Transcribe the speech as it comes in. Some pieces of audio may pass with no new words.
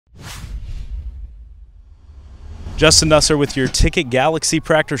Justin Nusser with your Ticket Galaxy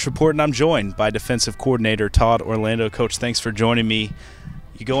practice report, and I'm joined by defensive coordinator Todd Orlando. Coach, thanks for joining me.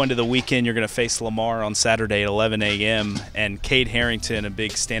 You go into the weekend, you're going to face Lamar on Saturday at 11 a.m., and Cade Harrington, a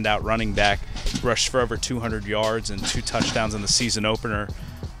big standout running back, rushed for over 200 yards and 2 touchdowns in the season opener.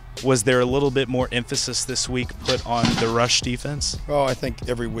 Was there a little bit more emphasis this week put on the rush defense? Well, I think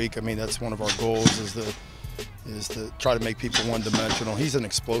every week, that's one of our goals is to try to make people one-dimensional. He's an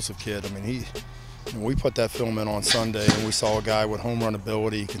explosive kid. We put that film in on Sunday, and we saw a guy with home run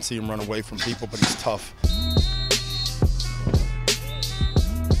ability. You can see him run away from people, but he's tough.